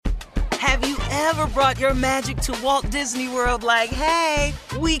Have you ever brought your magic to Walt Disney World like, hey,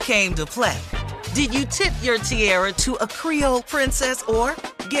 we came to play? Did you tip your tiara to a Creole princess or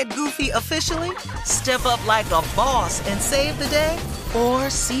get goofy officially? Step up like a boss and save the day? Or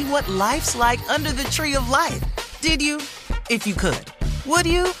see what life's like under the tree of life? Did you? If you could. Would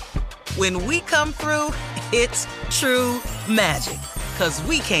you? When we come through, it's true magic. 'Cause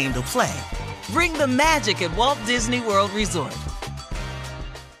we came to play. Bring the magic at Walt Disney World Resort.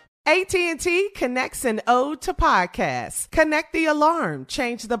 AT&T connects an ode to podcasts. Connect the alarm.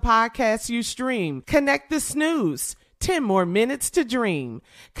 Change the podcast you stream. Connect the snooze. 10 more minutes to dream.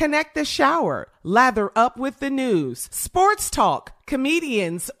 Connect the shower. Lather up with the news. Sports talk,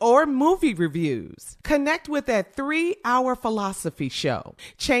 comedians, or movie reviews. Connect with that 3-hour philosophy show.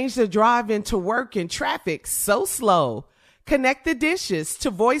 Change the drive into work in traffic so slow. Connect the dishes to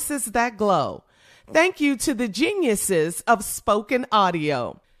voices that glow. Thank you to the geniuses of spoken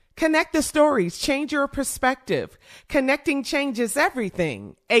audio. Connect the stories, change your perspective. Connecting changes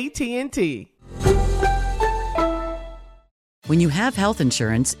everything. AT&T. When you have health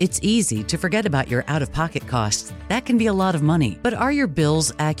insurance, it's easy to forget about your out-of-pocket costs. That can be a lot of money. But are your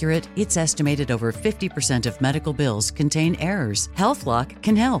bills accurate? It's estimated over 50% of medical bills contain errors. HealthLock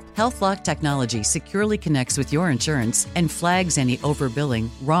can help. HealthLock technology securely connects with your insurance and flags any overbilling,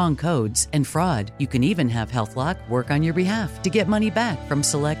 wrong codes, and fraud. You can even have HealthLock work on your behalf to get money back from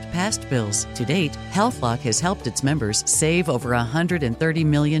select past bills. To date, HealthLock has helped its members save over $130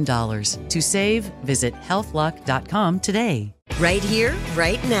 million. To save, visit healthlock.com today. Right here,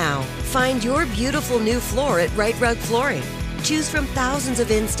 right now. Find your beautiful new floor at Right Rug Flooring. Choose from thousands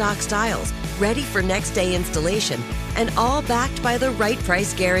of in-stock styles, ready for next day installation, and all backed by the right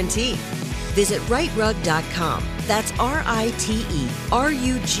price guarantee. Visit rightrug.com. That's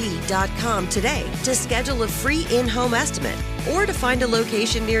RITERUG.com today to schedule a free in-home estimate or to find a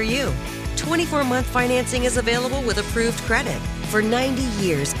location near you. 24-month financing is available with approved credit. For 90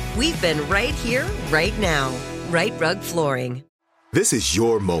 years, we've been right here, right now. Right Rug Flooring. This is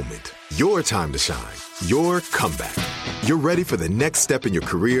your moment, your time to shine, your comeback. You're ready for the next step in your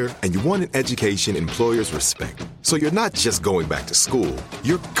career, and you want an education employers respect. So you're not just going back to school,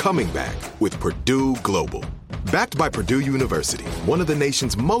 you're coming back with Purdue Global. Backed by Purdue University, one of the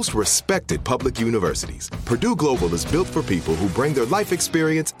nation's most respected public universities, Purdue Global is built for people who bring their life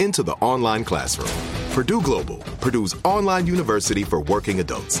experience into the online classroom. Purdue Global, Purdue's online university for working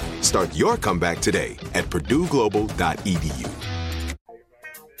adults. Start your comeback today at purdueglobal.edu.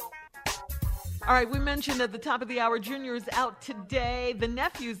 All right, we mentioned at the top of the hour, Junior is out today. The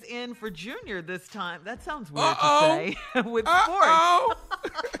nephew's in for Junior this time. That sounds weird to say with sports.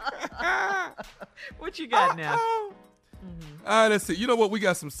 What you got now? Let's see. You know what? We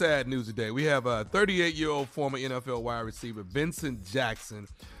got some sad news today. We have a 38-year-old former NFL wide receiver, Vincent Jackson,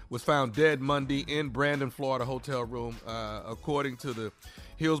 was found dead Monday in Brandon, Florida hotel room. According to the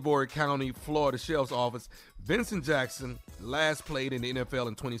Hillsborough County, Florida Sheriff's Office, Vincent Jackson last played in the NFL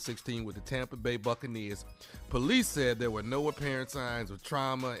in 2016 with the Tampa Bay Buccaneers. Police said there were no apparent signs of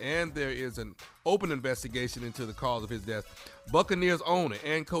trauma, and there is an open investigation into the cause of his death. Buccaneers owner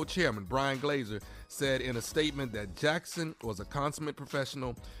and co-chairman Brian Glazer said in a statement that Jackson was a consummate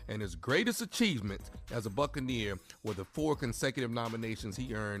professional, and his greatest achievement as a Buccaneer were the 4 consecutive nominations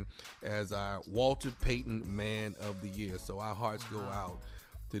he earned as our Walter Payton Man of the Year. So our hearts go out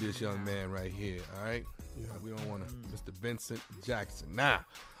to this young man right here, all right? Yeah, we don't want to, Mr. Vincent Jackson. Now,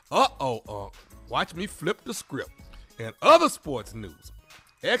 watch me flip the script. In other sports news,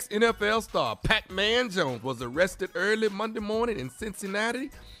 ex-NFL star Pac-Man Jones was arrested early Monday morning in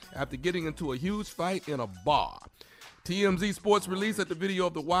Cincinnati after getting into a huge fight in a bar. TMZ Sports released the video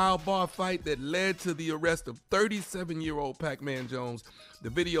of the wild bar fight that led to the arrest of 37-year-old Pac-Man Jones. The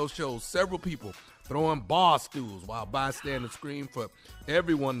video shows several people throwing bar stools while bystanders scream for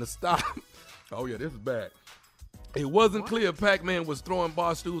everyone to stop. Oh, yeah, this is bad. It wasn't clear if Pac-Man was throwing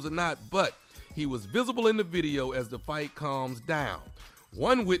bar stools or not, but he was visible in the video as the fight calms down.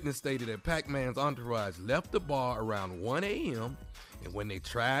 One witness stated that Pac-Man's entourage left the bar around 1 a.m., and when they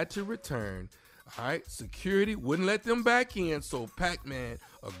tried to return, security wouldn't let them back in, so Pac-Man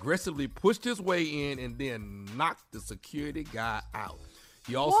aggressively pushed his way in and then knocked the security guy out.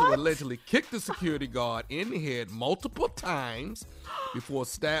 He also allegedly kicked the security guard in the head multiple times before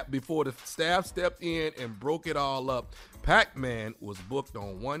the staff stepped in and broke it all up. Pac-Man was booked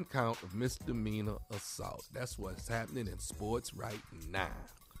on 1 count of misdemeanor assault. That's what's happening in sports right now.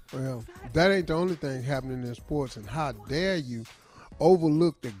 Well, that ain't the only thing happening in sports, and how dare you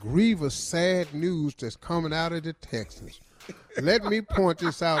overlook the grievous, sad news that's coming out of the Texans. Let me point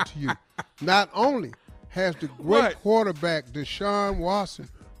this out to you. Not only has the great quarterback Deshaun Watson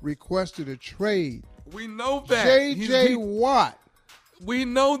requested a trade. We know that. J.J. Watt We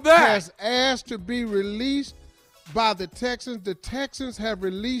know that. has asked to be released by the Texans. The Texans have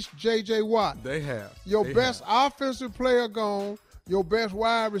released J.J. Watt. They have. Your best offensive player gone, your best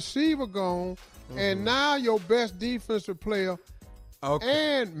wide receiver gone, and now your best defensive player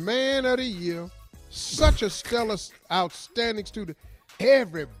and man of the year. Such a stellar, outstanding student.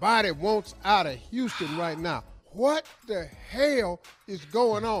 Everybody wants out of Houston right now. What the hell is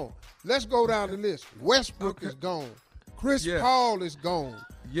going on? Let's go down the list. Westbrook is gone. Chris Paul is gone.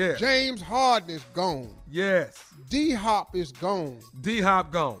 Yeah. James Harden is gone. Yes. D-Hop is gone.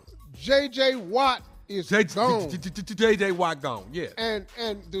 D-Hop gone. J.J. Watt is gone. J.J. Watt gone, yeah. And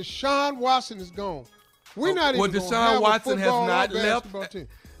Deshaun Watson is gone. We're not even going to Deshaun have Watson a football has not or left. basketball team.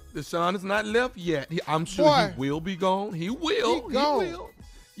 Deshaun has not left yet. I'm sure he will be gone. He will. He gone. will.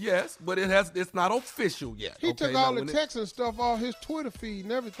 Yes, but it's not official yet. He took all the Texan stuff off his Twitter feed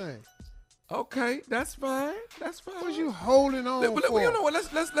and everything. Okay, that's fine. That's fine. What you holding on for? You know what? Let's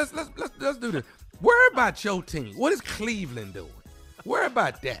do this. Worry about your team. What is Cleveland doing? Worry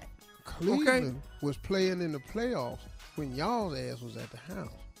about that. Cleveland was playing in the playoffs when y'all's ass was at the house.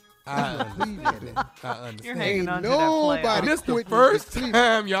 I understand. You're hanging on to that playoff. This is the first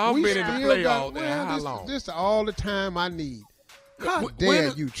time y'all been in the playoffs in how long? This is all the time I need. How dare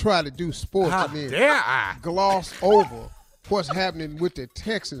you try to do sports and then dare I gloss over what's happening with the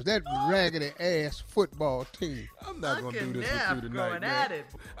Texans, that raggedy-ass football team. I'm not going to do this with you tonight, man.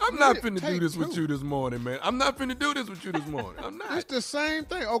 I'm not finna do this with you this morning, man. I'm not finna do this with you this morning. I'm not. It's the same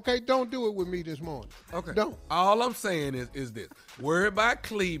thing. Okay, don't do it with me this morning. Okay. Don't. All I'm saying is this. Worry about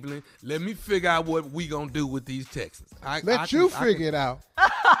Cleveland. Let me figure out what we going to do with these Texans. Let you figure it out.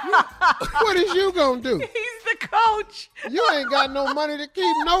 What is you going to do? He's the coach. You ain't got no money to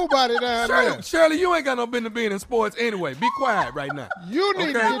keep nobody down there. Shirley, you ain't got no business being in sports anyway. Be quiet right now. You need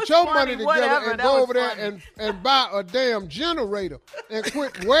to get your money together and go over there and buy a damn generator and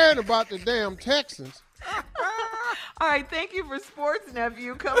quit worrying about the damn Texans. All right, thank you for Sports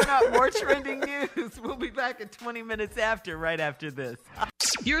Nephew. Coming up, more trending news. We'll be back at 20 minutes after, right after this.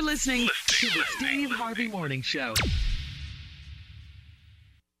 You're listening to the Steve Harvey Morning Show.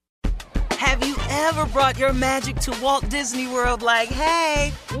 Have you ever brought your magic to Walt Disney World like,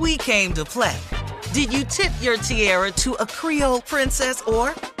 hey, we came to play? Did you tip your tiara to a Creole princess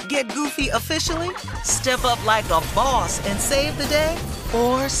or get goofy officially? Step up like a boss and save the day?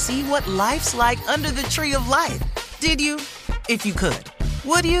 Or see what life's like under the tree of life? Did you? If you could.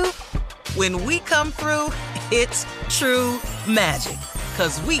 Would you? When we come through, it's true magic.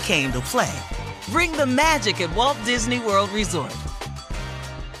 'Cause we came to play. Bring the magic at Walt Disney World Resort.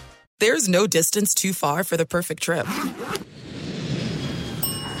 There's no distance too far for the perfect trip.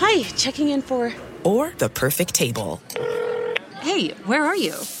 Hi, checking in for... Or the perfect table. Hey, where are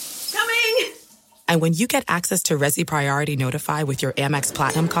you? Coming! And when you get access to Resi Priority Notify with your Amex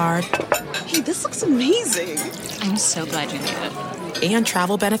Platinum card... Hey, this looks amazing. I'm so glad you made it. And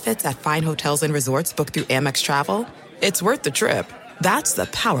travel benefits at fine hotels and resorts booked through Amex Travel, it's worth the trip. That's the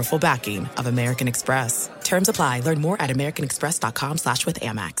powerful backing of American Express. Terms apply. Learn more at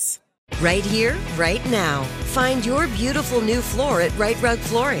americanexpress.com/withAmex. Right here, right now. Find your beautiful new floor at Right Rug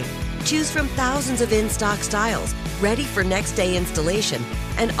Flooring. Choose from thousands of in-stock styles, ready for next day installation,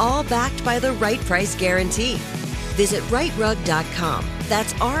 and all backed by the right price guarantee. Visit rightrug.com.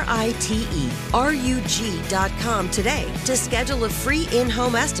 That's RITERUG.com today to schedule a free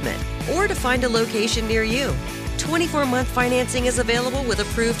in-home estimate or to find a location near you. 24-month financing is available with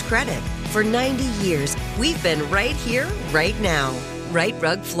approved credit. For 90 years, we've been right here, right now. Right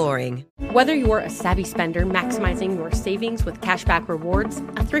Rug Flooring. Whether you're a savvy spender maximizing your savings with cashback rewards,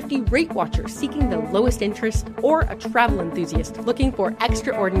 a thrifty rate watcher seeking the lowest interest, or a travel enthusiast looking for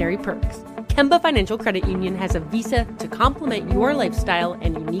extraordinary perks, Kemba Financial Credit Union has a visa to complement your lifestyle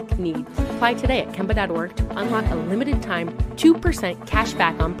and unique needs. Apply today at Kemba.org to unlock a limited time 2% cash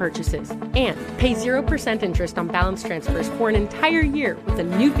back on purchases and pay 0% interest on balance transfers for an entire year with a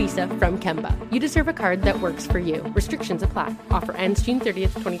new visa from Kemba. You deserve a card that works for you. Restrictions apply. Offer ends June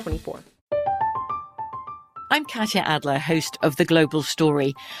 30th, 2024. I'm Katya Adler, host of The Global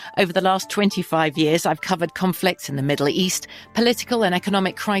Story. Over the last 25 years, I've covered conflicts in the Middle East, political and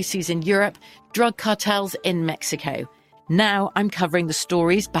economic crises in Europe, drug cartels in Mexico. Now I'm covering the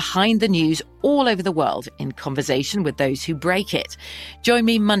stories behind the news all over the world in conversation with those who break it. Join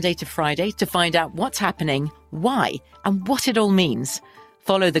me Monday to Friday to find out what's happening, why, and what it all means.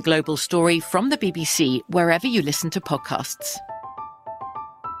 Follow The Global Story from the BBC wherever you listen to podcasts.